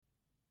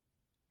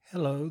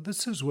Hello,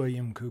 this is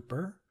William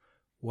Cooper.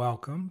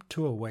 Welcome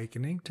to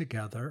Awakening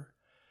Together,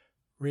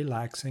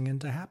 Relaxing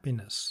into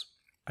Happiness.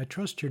 I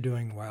trust you're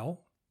doing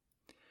well.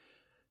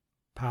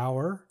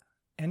 Power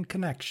and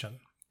connection.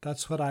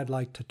 That's what I'd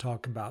like to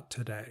talk about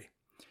today.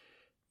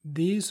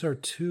 These are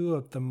two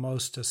of the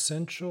most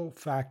essential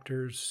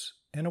factors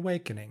in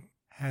awakening.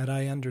 Had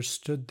I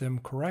understood them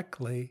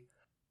correctly,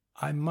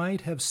 I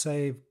might have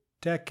saved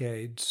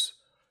decades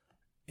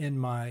in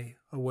my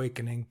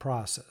awakening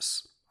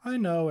process. I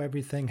know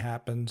everything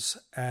happens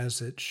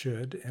as it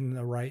should in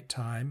the right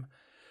time,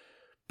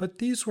 but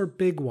these were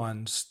big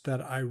ones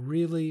that I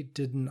really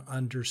didn't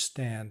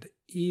understand,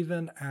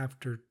 even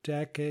after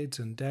decades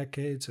and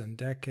decades and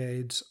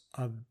decades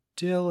of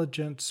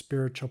diligent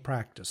spiritual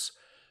practice.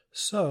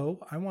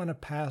 So I want to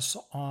pass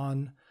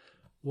on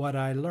what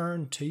I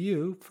learned to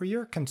you for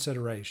your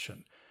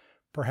consideration.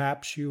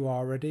 Perhaps you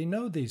already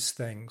know these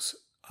things,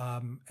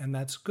 and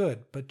that's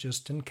good, but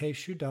just in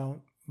case you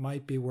don't,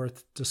 might be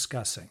worth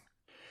discussing.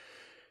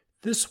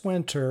 This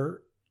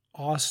winter,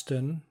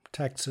 Austin,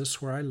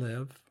 Texas, where I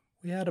live,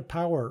 we had a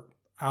power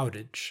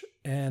outage,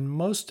 and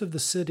most of the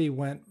city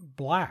went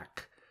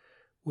black.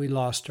 We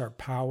lost our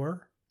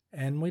power,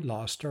 and we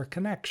lost our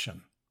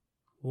connection.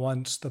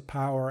 Once the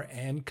power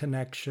and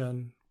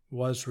connection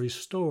was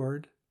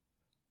restored,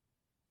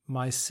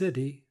 my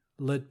city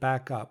lit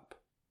back up.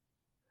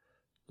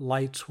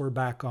 Lights were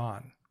back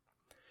on.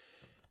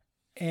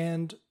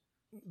 And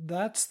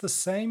that's the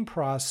same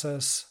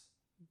process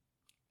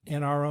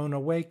in our own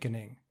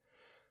awakening.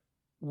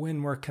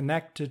 When we're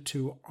connected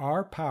to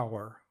our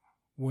power,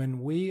 when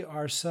we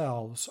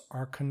ourselves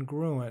are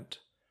congruent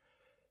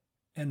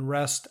and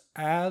rest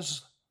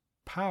as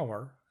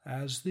power,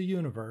 as the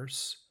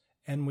universe,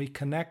 and we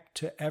connect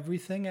to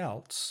everything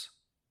else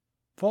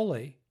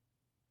fully,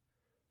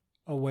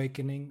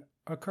 awakening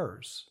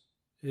occurs.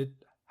 It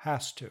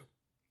has to.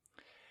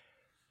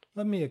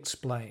 Let me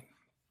explain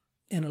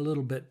in a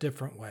little bit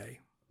different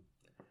way.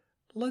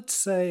 Let's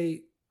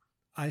say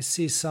I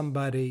see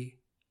somebody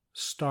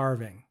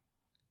starving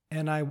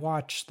and I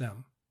watch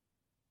them.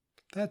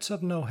 That's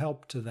of no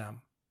help to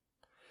them.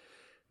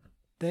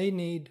 They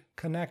need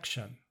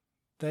connection.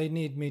 They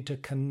need me to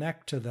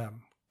connect to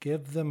them,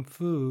 give them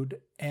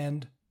food,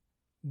 and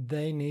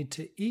they need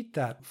to eat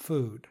that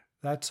food.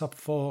 That's a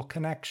full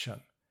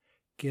connection,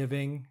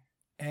 giving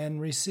and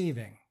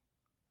receiving.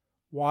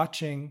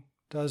 Watching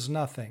does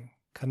nothing.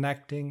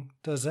 Connecting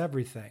does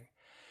everything.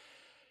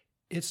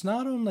 It's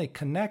not only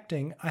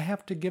connecting, I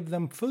have to give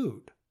them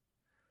food.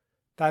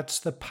 That's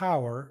the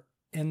power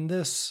in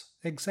this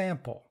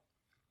example.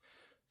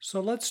 So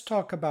let's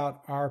talk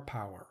about our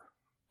power.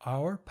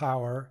 Our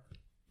power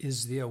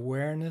is the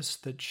awareness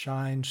that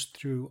shines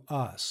through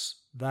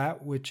us,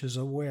 that which is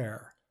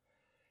aware.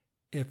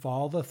 If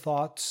all the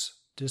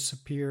thoughts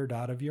disappeared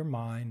out of your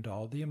mind,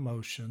 all the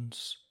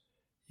emotions,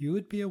 you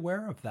would be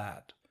aware of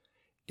that.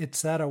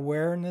 It's that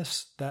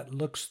awareness that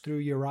looks through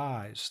your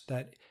eyes,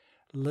 that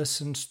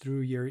listens through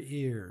your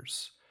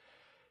ears.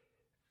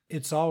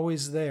 It's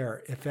always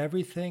there. If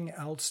everything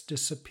else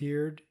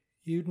disappeared,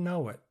 you'd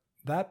know it.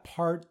 That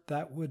part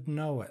that would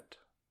know it,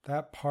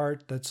 that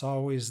part that's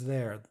always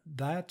there,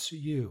 that's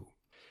you.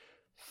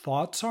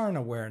 Thoughts aren't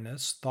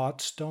awareness.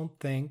 Thoughts don't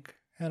think,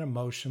 and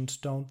emotions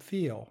don't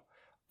feel.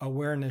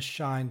 Awareness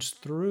shines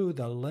through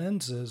the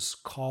lenses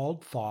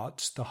called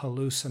thoughts, the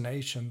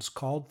hallucinations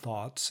called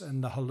thoughts,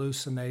 and the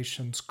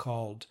hallucinations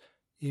called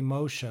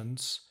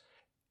emotions,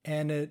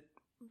 and it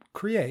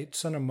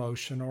creates an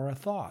emotion or a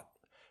thought.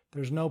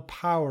 There's no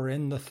power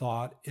in the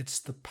thought. It's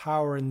the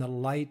power in the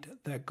light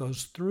that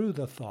goes through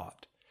the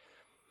thought.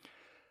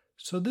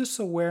 So this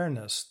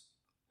awareness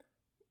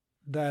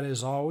that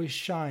is always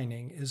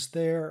shining is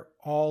there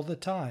all the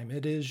time.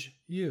 It is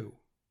you.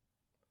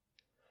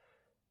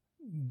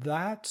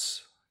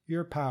 That's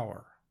your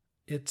power.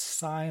 It's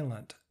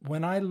silent.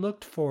 When I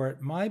looked for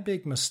it, my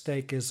big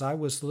mistake is I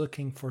was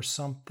looking for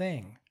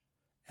something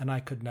and I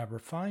could never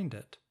find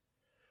it.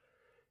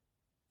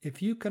 If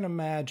you can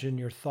imagine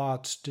your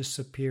thoughts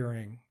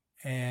disappearing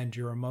and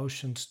your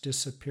emotions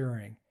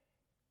disappearing,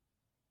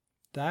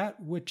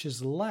 that which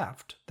is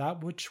left,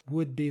 that which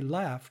would be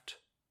left,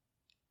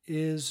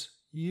 is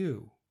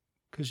you,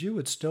 because you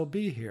would still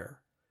be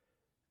here.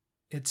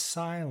 It's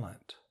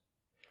silent.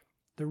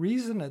 The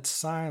reason it's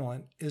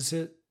silent is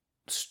it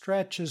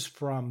stretches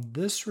from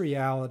this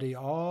reality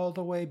all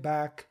the way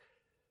back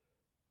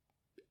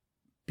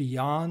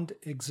beyond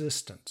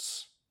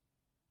existence.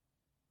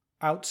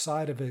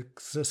 Outside of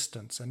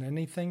existence, and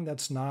anything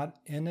that's not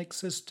in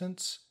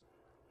existence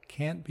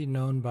can't be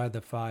known by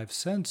the five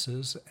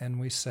senses,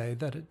 and we say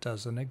that it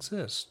doesn't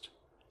exist.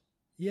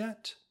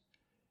 Yet,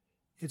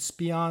 it's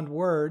beyond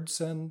words,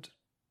 and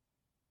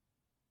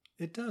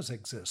it does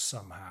exist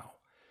somehow.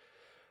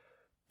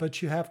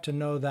 But you have to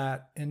know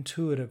that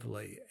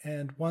intuitively,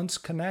 and once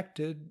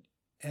connected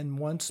and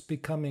once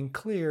becoming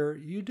clear,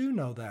 you do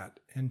know that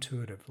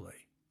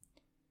intuitively.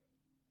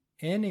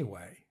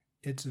 Anyway,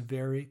 it's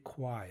very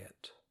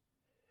quiet.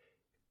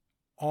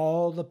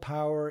 all the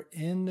power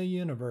in the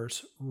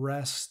universe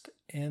rests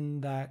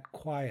in that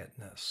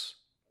quietness.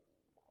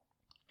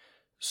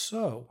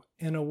 So,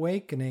 in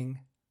awakening,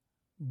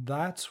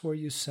 that's where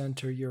you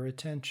center your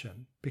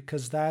attention,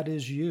 because that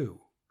is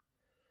you.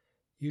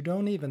 You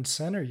don't even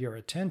center your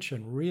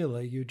attention,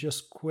 really. You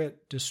just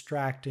quit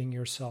distracting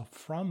yourself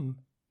from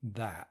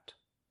that.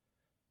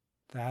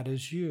 That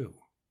is you.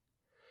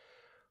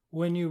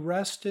 When you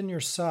rest in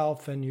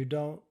yourself and you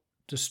don't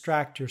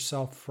distract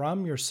yourself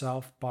from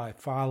yourself by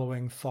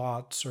following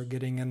thoughts or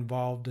getting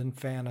involved in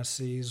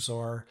fantasies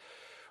or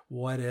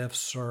what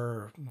ifs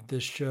or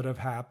this should have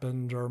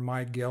happened or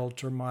my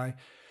guilt or my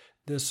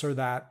this or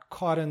that,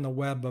 caught in the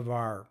web of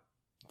our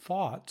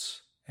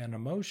thoughts and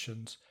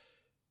emotions,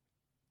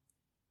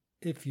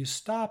 if you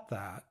stop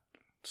that,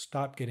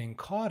 stop getting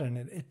caught in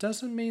it, it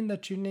doesn't mean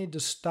that you need to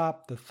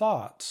stop the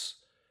thoughts,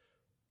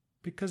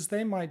 because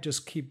they might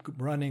just keep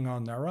running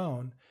on their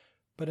own,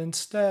 but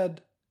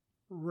instead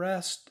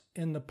rest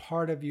in the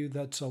part of you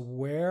that's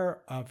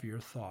aware of your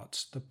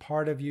thoughts, the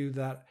part of you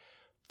that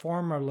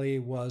formerly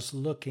was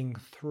looking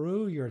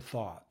through your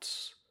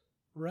thoughts.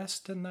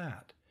 Rest in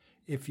that.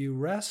 If you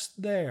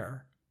rest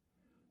there,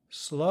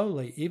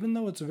 slowly, even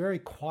though it's very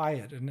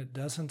quiet and it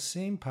doesn't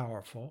seem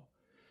powerful,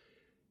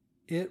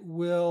 it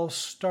will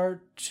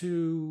start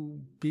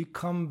to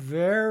become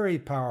very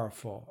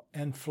powerful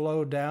and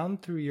flow down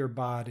through your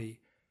body,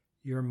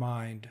 your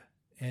mind,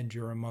 and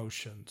your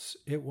emotions.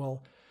 It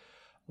will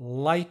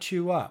light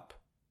you up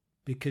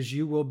because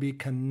you will be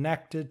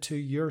connected to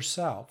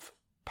yourself.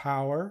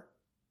 Power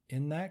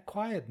in that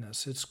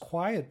quietness. It's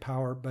quiet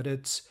power, but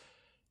it's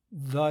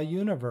the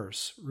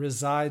universe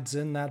resides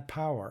in that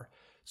power.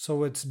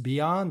 So it's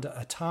beyond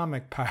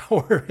atomic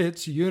power.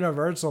 It's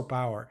universal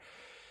power.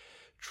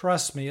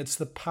 Trust me, it's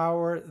the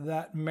power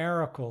that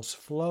miracles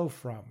flow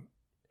from.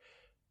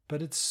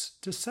 But it's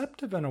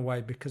deceptive in a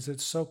way because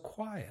it's so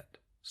quiet.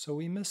 So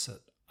we miss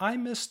it. I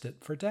missed it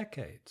for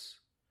decades.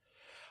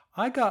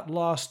 I got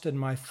lost in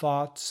my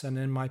thoughts and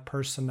in my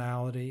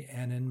personality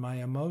and in my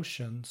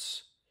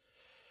emotions,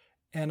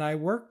 and I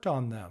worked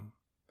on them.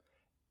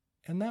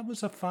 And that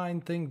was a fine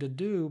thing to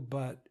do,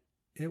 but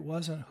it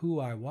wasn't who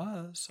I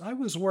was. I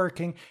was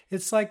working.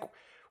 It's like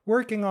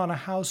working on a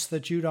house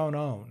that you don't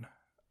own.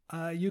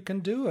 You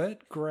can do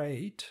it,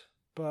 great,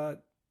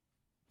 but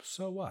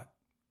so what?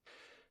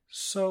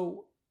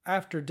 So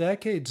after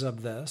decades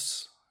of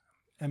this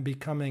and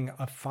becoming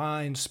a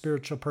fine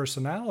spiritual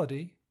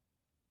personality,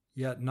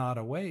 yet not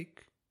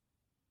awake,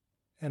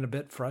 and a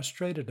bit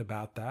frustrated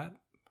about that,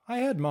 I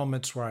had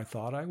moments where I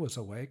thought I was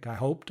awake. I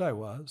hoped I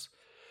was,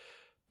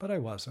 but I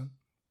wasn't.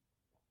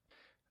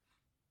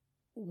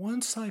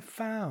 Once I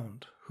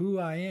found who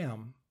I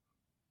am,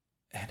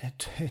 and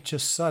it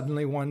just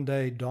suddenly one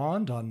day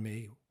dawned on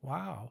me,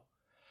 wow,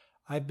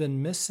 I've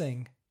been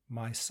missing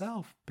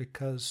myself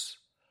because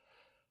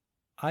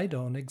I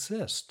don't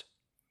exist.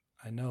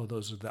 I know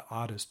those are the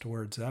oddest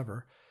words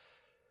ever,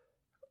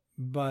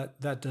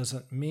 but that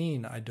doesn't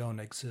mean I don't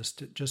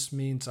exist. It just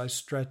means I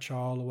stretch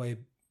all the way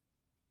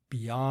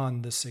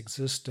beyond this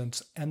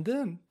existence and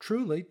then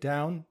truly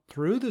down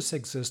through this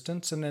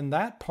existence. And in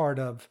that part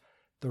of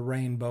the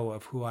rainbow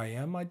of who I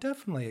am, I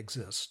definitely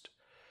exist.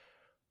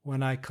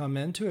 When I come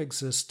into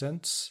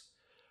existence,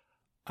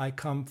 I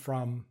come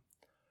from,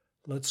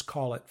 let's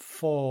call it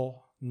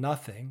full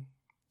nothing,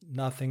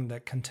 nothing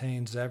that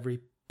contains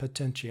every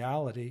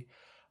potentiality.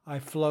 I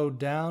flow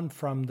down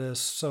from this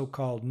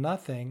so-called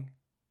nothing,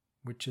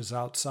 which is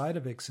outside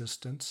of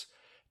existence,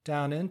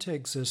 down into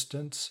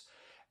existence,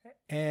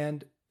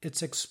 and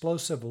it's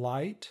explosive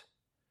light,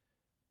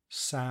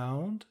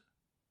 sound,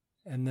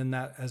 and then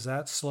that as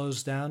that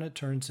slows down, it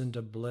turns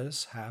into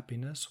bliss,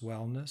 happiness,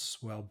 wellness,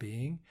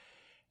 well-being,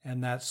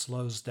 and that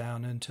slows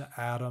down into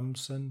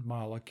atoms and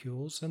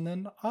molecules and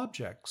then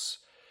objects.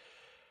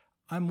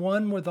 I'm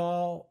one with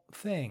all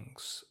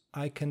things.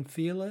 I can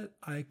feel it,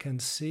 I can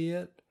see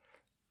it,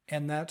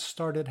 and that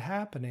started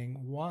happening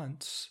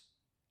once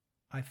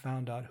I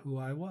found out who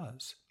I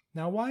was.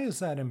 Now, why is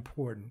that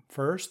important?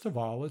 First of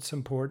all, it's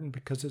important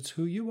because it's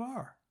who you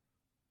are.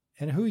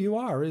 And who you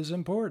are is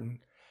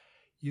important.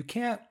 You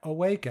can't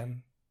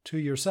awaken to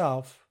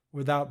yourself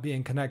without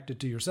being connected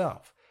to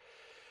yourself.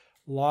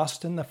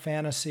 Lost in the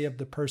fantasy of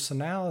the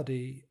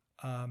personality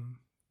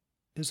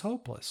is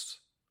hopeless.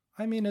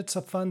 I mean, it's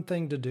a fun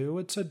thing to do.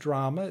 It's a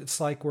drama. It's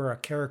like we're a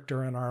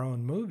character in our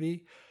own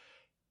movie.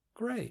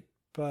 Great,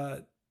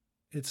 but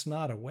it's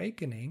not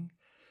awakening.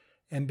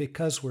 And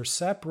because we're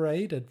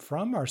separated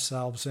from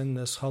ourselves in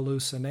this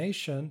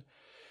hallucination,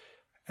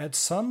 at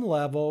some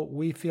level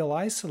we feel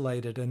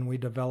isolated and we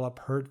develop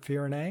hurt,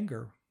 fear, and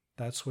anger.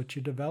 That's what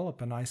you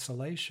develop in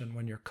isolation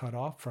when you're cut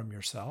off from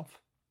yourself.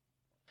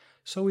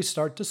 So we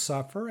start to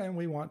suffer and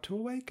we want to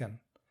awaken.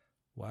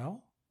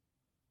 Well,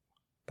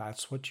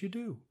 that's what you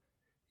do.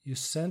 You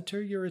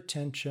center your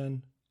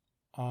attention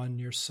on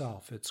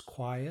yourself. It's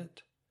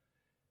quiet.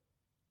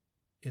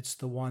 It's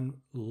the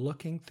one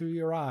looking through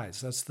your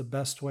eyes. That's the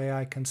best way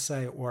I can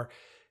say. Or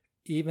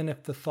even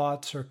if the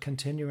thoughts are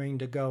continuing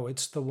to go,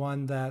 it's the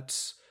one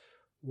that's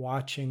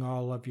watching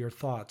all of your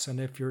thoughts. And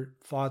if your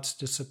thoughts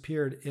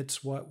disappeared,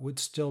 it's what would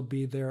still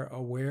be there,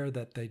 aware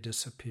that they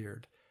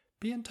disappeared.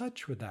 Be in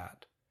touch with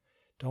that.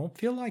 Don't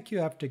feel like you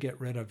have to get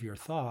rid of your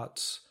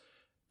thoughts.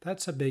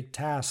 That's a big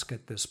task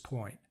at this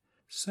point.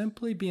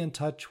 Simply be in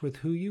touch with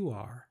who you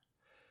are.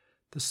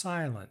 The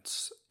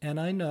silence. And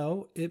I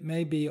know it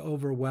may be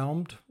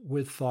overwhelmed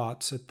with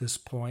thoughts at this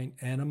point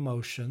and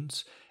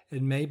emotions,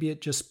 and maybe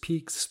it just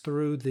peeks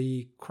through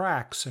the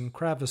cracks and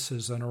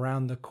crevices and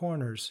around the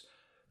corners.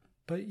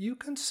 But you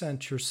can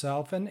sense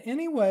yourself, and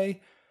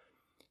anyway,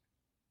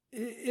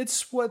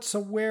 it's what's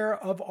aware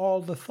of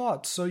all the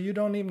thoughts, so you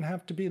don't even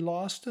have to be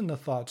lost in the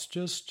thoughts.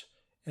 Just,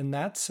 in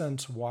that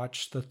sense,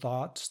 watch the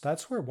thoughts.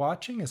 That's where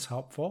watching is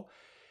helpful.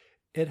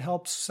 It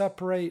helps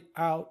separate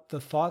out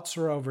the thoughts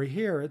are over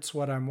here, it's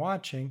what I'm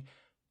watching,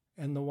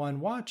 and the one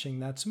watching,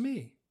 that's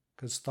me.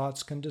 Because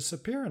thoughts can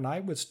disappear and I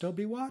would still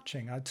be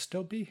watching. I'd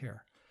still be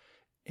here.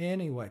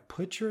 Anyway,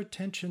 put your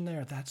attention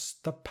there. That's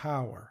the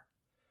power.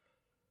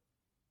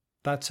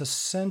 That's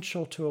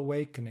essential to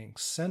awakening.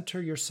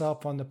 Center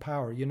yourself on the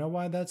power. You know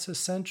why that's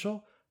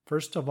essential?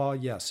 First of all,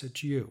 yes,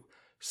 it's you.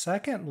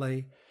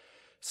 Secondly,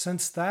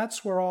 since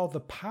that's where all the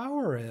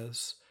power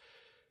is,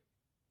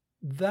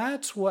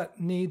 that's what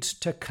needs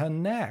to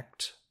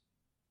connect.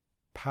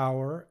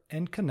 Power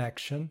and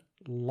connection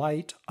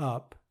light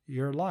up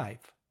your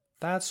life.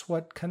 That's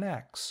what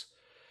connects.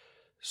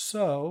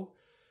 So,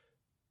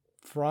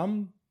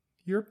 from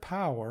your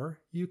power,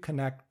 you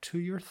connect to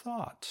your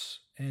thoughts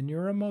and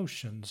your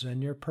emotions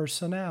and your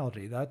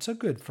personality. That's a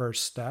good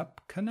first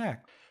step.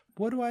 Connect.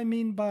 What do I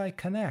mean by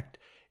connect?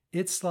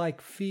 It's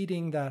like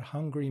feeding that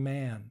hungry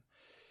man.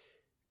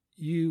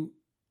 You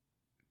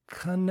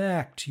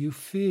connect, you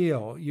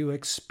feel, you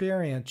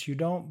experience, you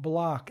don't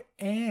block,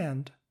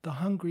 and the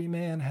hungry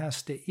man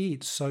has to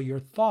eat. So your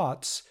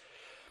thoughts,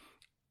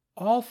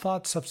 all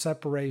thoughts of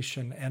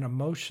separation and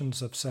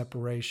emotions of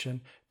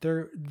separation,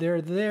 they're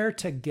there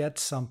to get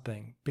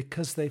something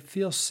because they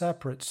feel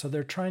separate. So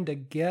they're trying to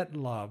get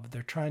love.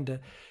 They're trying to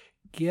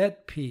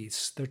get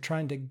peace. They're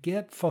trying to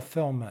get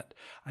fulfillment.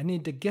 I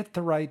need to get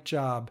the right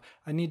job.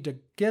 I need to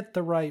get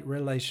the right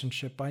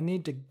relationship. I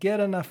need to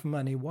get enough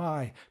money.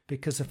 Why?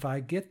 Because if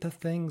I get the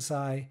things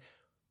I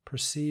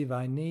perceive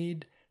I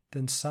need,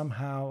 then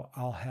somehow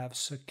I'll have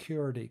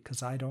security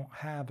because I don't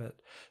have it.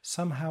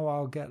 Somehow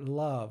I'll get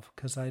love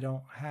because I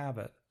don't have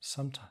it.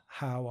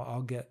 Somehow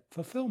I'll get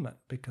fulfillment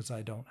because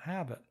I don't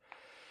have it.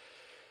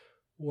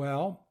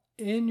 Well,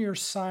 in your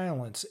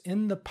silence,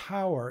 in the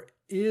power,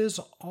 is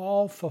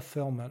all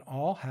fulfillment,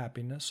 all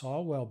happiness,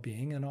 all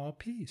well-being, and all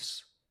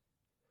peace.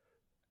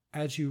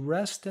 As you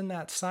rest in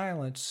that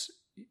silence,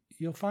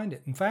 you'll find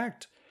it. In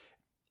fact,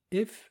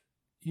 if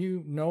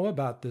you know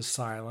about this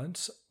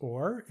silence,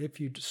 or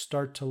if you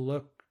start to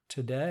look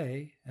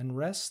today and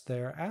rest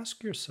there,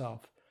 ask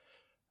yourself,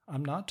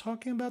 I'm not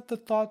talking about the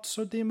thoughts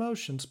or the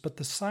emotions, but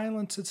the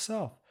silence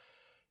itself.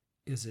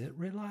 Is it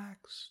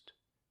relaxed?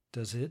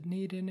 Does it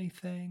need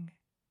anything?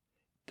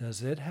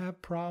 Does it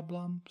have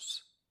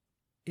problems?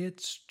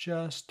 It's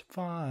just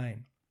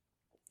fine.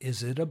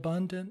 Is it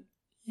abundant?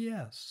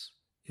 Yes.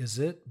 Is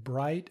it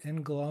bright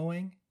and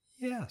glowing?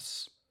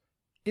 Yes.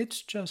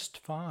 It's just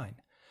fine.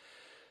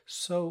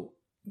 So,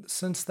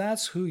 since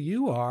that's who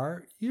you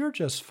are, you're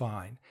just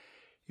fine.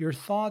 Your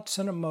thoughts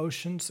and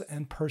emotions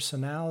and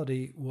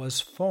personality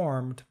was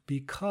formed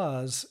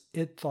because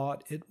it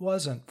thought it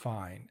wasn't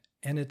fine,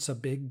 and it's a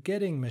big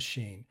getting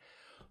machine.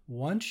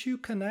 Once you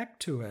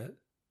connect to it,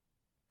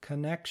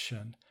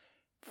 connection,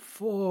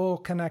 full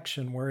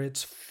connection, where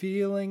it's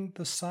feeling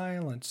the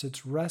silence,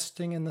 it's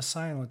resting in the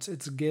silence,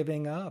 it's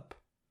giving up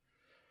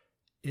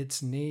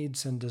its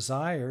needs and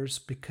desires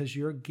because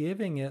you're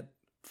giving it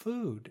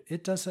food.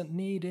 It doesn't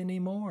need any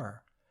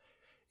more.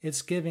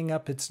 It's giving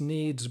up its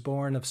needs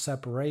born of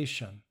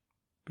separation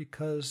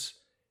because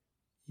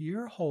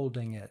you're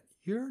holding it,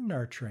 you're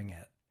nurturing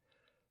it.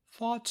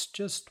 Thoughts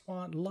just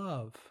want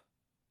love.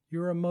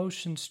 Your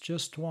emotions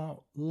just want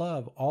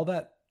love. All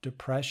that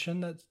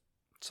depression that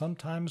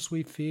sometimes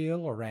we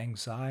feel, or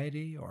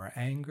anxiety or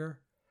anger,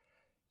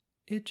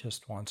 it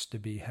just wants to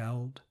be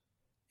held.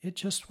 It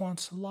just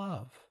wants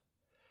love.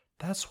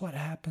 That's what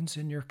happens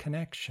in your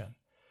connection.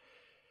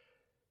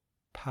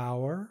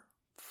 Power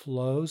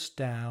flows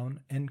down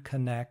and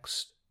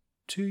connects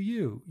to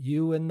you,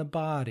 you in the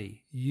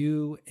body,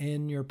 you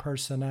in your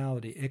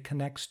personality. It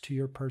connects to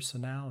your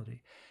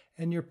personality.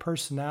 And your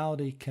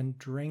personality can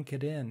drink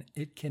it in.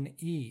 It can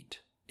eat.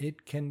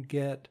 It can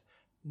get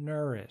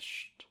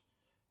nourished.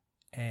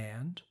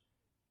 And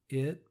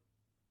it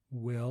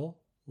will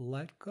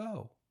let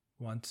go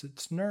once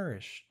it's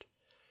nourished.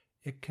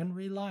 It can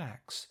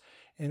relax.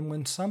 And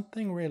when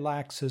something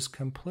relaxes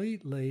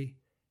completely,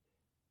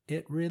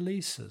 it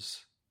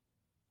releases.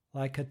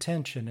 Like a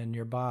tension in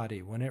your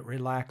body. When it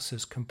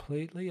relaxes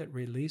completely, it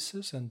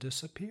releases and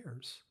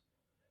disappears.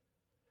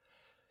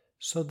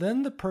 So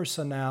then the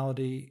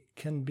personality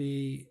can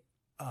be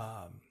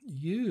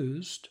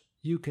used.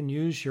 You can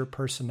use your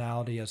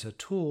personality as a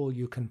tool.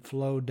 You can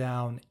flow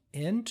down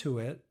into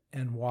it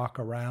and walk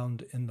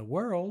around in the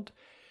world.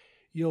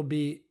 You'll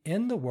be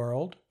in the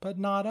world, but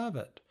not of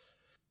it.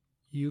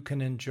 You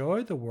can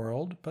enjoy the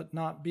world, but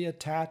not be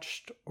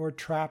attached or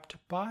trapped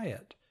by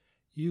it.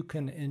 You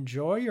can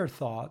enjoy your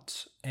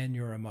thoughts and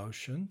your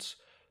emotions,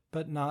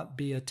 but not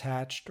be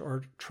attached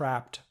or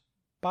trapped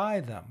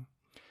by them.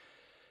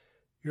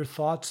 Your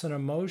thoughts and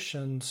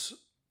emotions,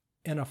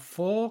 in a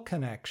full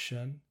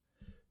connection,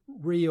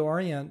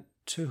 reorient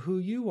to who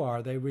you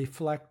are. They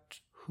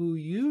reflect who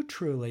you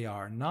truly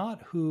are,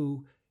 not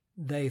who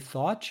they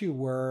thought you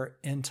were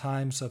in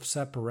times of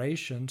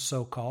separation,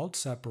 so-called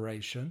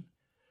separation,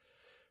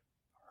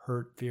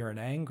 hurt, fear, and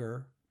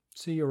anger.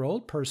 See, your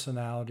old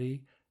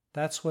personality,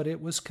 that's what it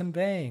was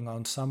conveying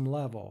on some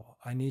level.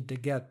 I need to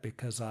get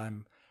because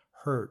I'm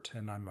hurt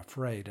and I'm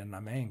afraid and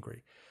I'm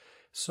angry.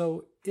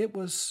 So it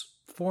was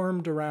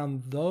formed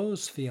around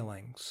those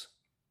feelings.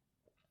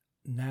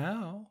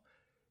 Now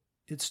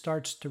it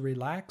starts to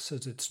relax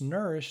as it's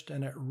nourished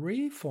and it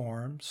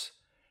reforms,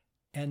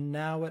 and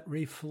now it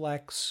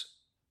reflects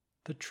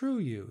the true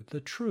you,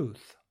 the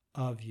truth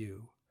of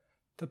you,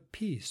 the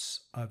peace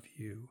of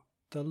you,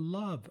 the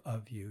love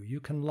of you. You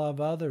can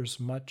love others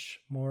much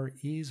more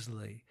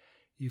easily.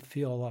 You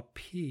feel a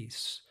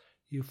peace.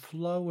 You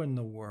flow in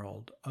the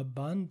world,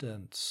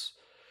 abundance.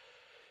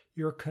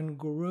 You're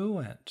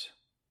congruent.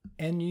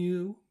 And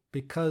you,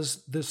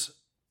 because this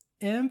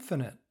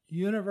infinite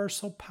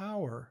universal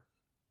power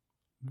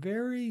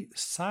very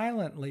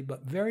silently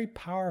but very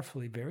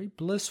powerfully, very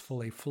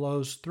blissfully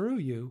flows through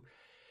you,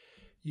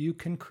 you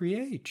can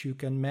create, you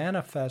can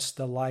manifest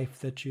the life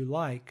that you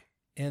like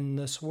in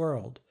this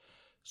world.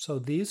 So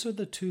these are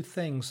the two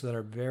things that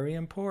are very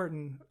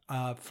important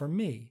for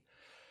me,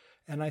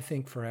 and I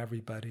think for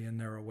everybody in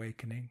their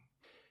awakening.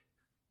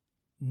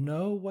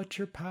 Know what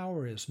your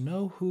power is.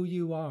 Know who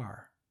you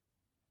are.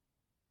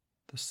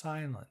 The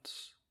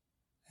silence.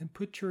 And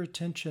put your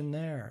attention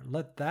there.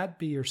 Let that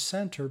be your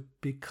center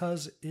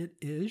because it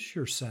is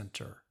your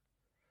center.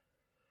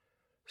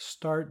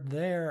 Start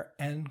there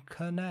and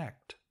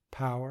connect.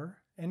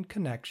 Power and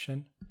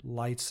connection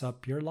lights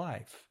up your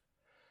life.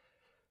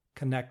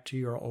 Connect to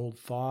your old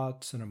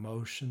thoughts and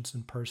emotions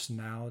and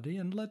personality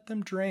and let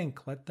them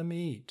drink, let them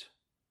eat,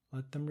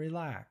 let them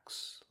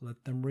relax,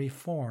 let them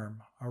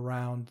reform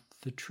around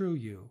the true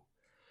you.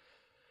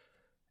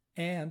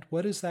 And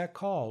what is that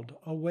called?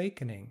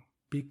 Awakening.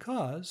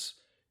 Because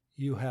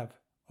you have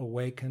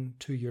awakened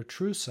to your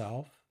true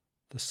self,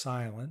 the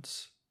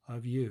silence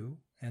of you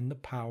and the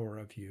power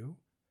of you,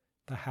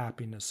 the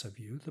happiness of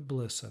you, the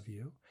bliss of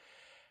you.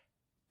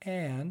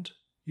 And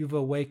you've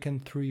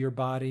awakened through your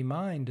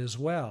body-mind as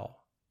well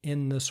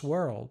in this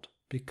world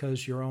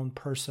because your own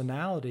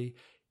personality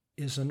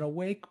is an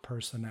awake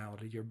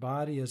personality. Your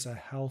body is a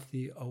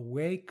healthy,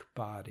 awake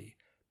body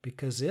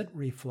because it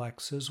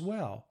reflects as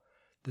well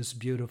this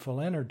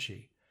beautiful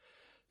energy.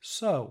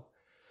 So,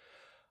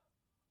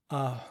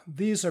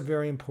 these are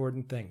very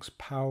important things,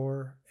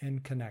 power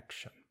and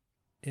connection.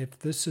 If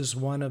this is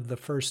one of the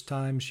first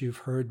times you've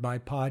heard my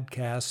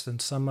podcast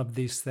and some of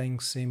these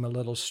things seem a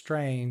little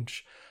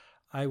strange,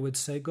 I would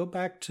say go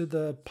back to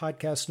the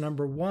podcast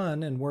number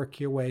 1 and work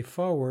your way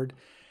forward.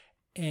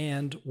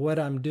 And what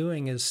I'm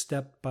doing is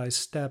step by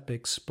step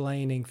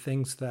explaining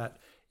things that,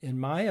 in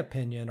my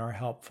opinion, are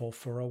helpful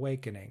for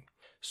awakening.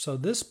 So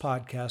this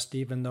podcast,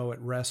 even though it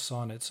rests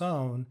on its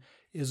own,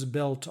 is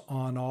built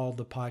on all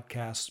the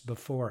podcasts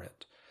before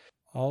it.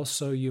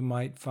 Also, you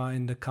might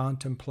find the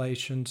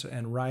contemplations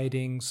and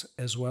writings,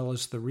 as well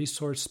as the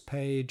resource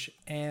page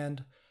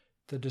and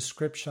the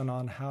description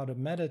on how to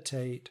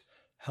meditate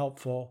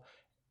helpful.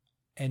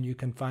 And you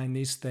can find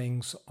these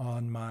things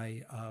on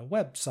my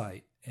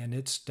website, and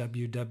it's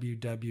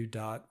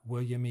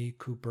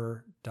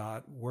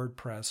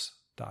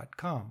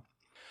www.williamecooper.wordpress.com.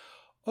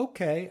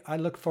 Okay, I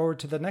look forward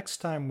to the next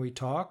time we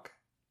talk.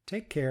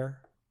 Take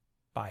care.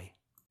 Bye.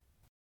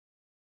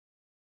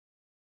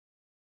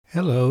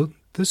 Hello,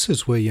 this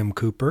is William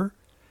Cooper.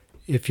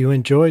 If you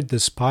enjoyed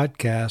this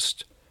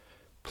podcast,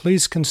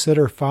 please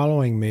consider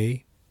following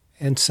me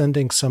and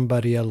sending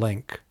somebody a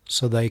link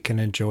so they can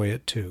enjoy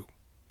it too.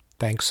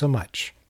 Thanks so much.